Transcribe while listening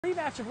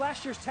Rematch of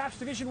last year's TAPS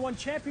Division I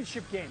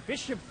championship game.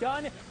 Bishop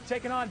Dunne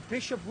taking on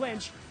Bishop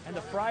Lynch, and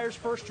the Friars'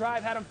 first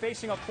drive had them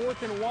facing a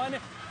 4th and 1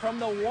 from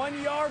the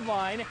 1-yard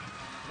line.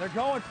 They're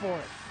going for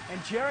it,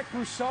 and Jarek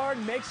Broussard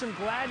makes them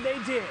glad they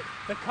did.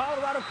 The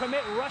Colorado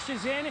commit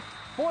rushes in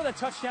for the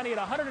touchdown. He had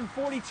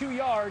 142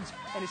 yards,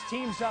 and his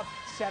team's up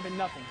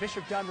 7-0.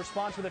 Bishop Dunne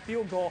responds with a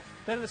field goal.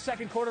 Then in the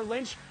second quarter,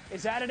 Lynch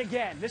is at it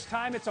again. This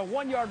time it's a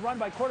 1-yard run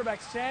by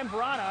quarterback Sam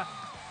Brana.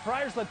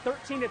 Friars led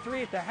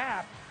 13-3 at the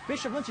half.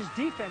 Bishop Lynch's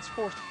defense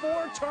forced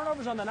 4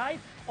 turnovers on the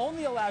night,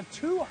 only allowed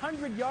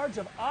 200 yards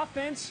of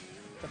offense.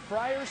 The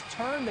Friars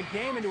turned the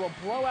game into a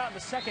blowout in the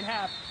second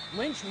half.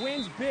 Lynch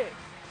wins big,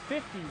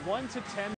 51-10.